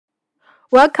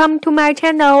Welcome to my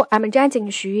channel. I'm Zhangjing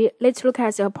Xu. Let's look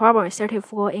at the problem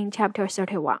 34 in chapter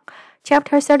 31.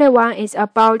 Chapter 31 is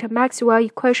about Maxwell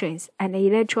equations and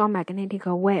electromagnetic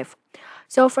wave.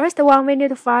 So first one, we need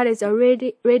to find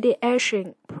the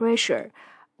radiation pressure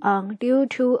due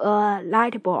to a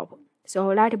light bulb. So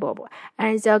light bulb,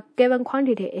 and the given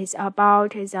quantity is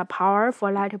about the power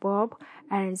for light bulb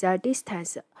and the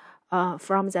distance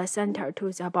from the center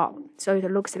to the bulb. So it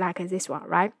looks like this one,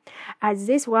 right? As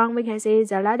this one, we can see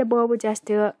the light bulb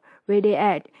just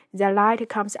radiate. The light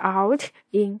comes out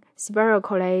in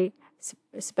spherically,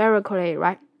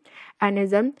 right? And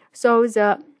then, so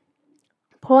the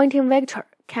Poynting vector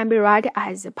can be written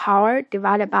as the power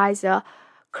divided by the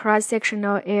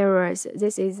cross-sectional areas.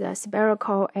 This is the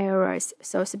spherical areas,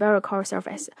 so spherical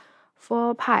surface,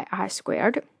 4 pi r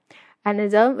squared. And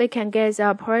then we can get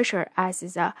the pressure as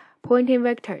the Poynting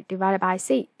vector divided by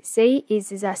c. C is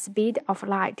the speed of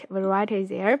light. We write it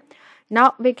there.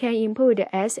 Now we can input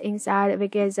s inside. We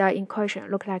get the equation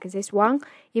look like this one.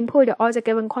 Input all the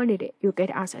given quantity. You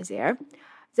get answer there.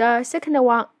 The second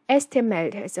one,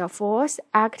 estimate the force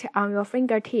act on your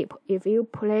fingertip if you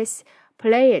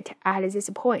play it at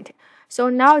this point. So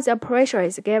now the pressure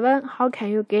is given. How can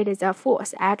you get the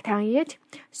force act on it?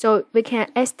 So we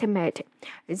can estimate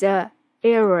the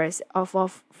areas of a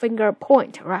finger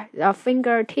point, right? The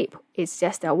fingertip is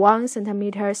just 1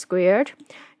 centimeter squared.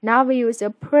 Now we use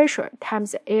the pressure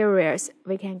times the areas.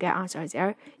 We can get answer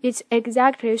there. It's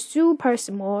exactly super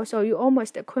small, so you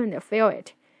almost couldn't feel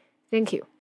it. Thank you.